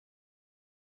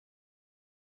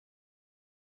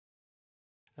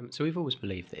So we've always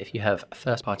believed that if you have a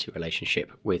first-party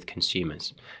relationship with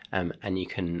consumers, and you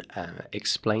can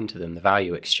explain to them the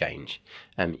value exchange,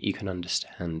 you can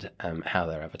understand how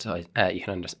they're advertised. You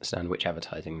can understand which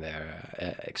advertising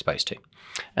they're exposed to,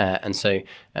 and so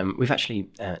we've actually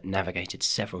navigated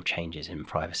several changes in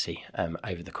privacy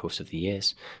over the course of the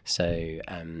years. So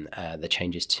the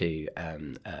changes to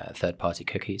third-party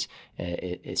cookies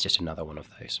is just another one of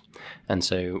those. And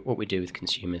so what we do with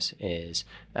consumers is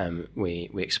we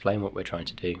explain what we're trying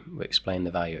to do. We explain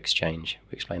the value exchange.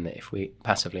 We explain that if we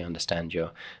passively understand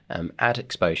your ad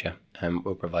exposure,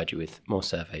 we'll provide you with more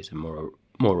surveys and more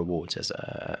rewards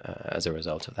as a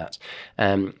result of that.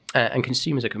 And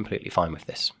consumers are completely fine with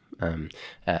this. An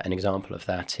example of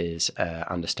that is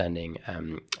understanding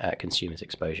consumers'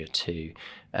 exposure to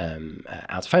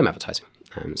out-of-home advertising.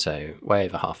 So way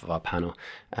over half of our panel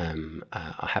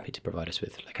are happy to provide us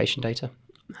with location data.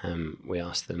 We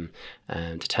ask them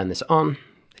to turn this on.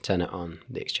 They turn it on.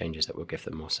 The exchanges that will give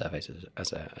them more surveys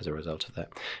as a result of that,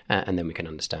 and then we can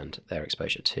understand their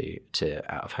exposure to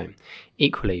out of home.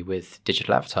 Equally with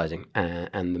digital advertising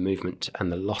and the movement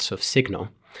and the loss of signal,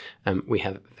 we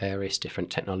have various different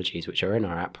technologies which are in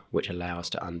our app which allow us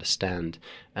to understand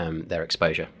their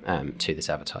exposure to this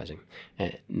advertising,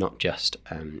 not just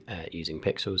using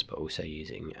pixels, but also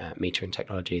using metering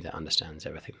technology that understands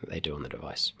everything that they do on the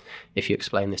device. If you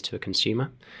explain this to a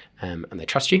consumer and they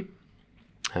trust you,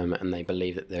 and they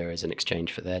believe that there is an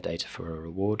exchange for their data for a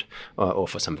reward or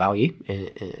for some value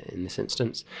in this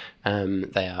instance,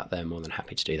 they're more than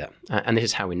happy to do that. And this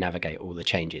is how we navigate all the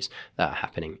changes that are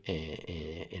happening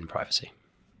in privacy.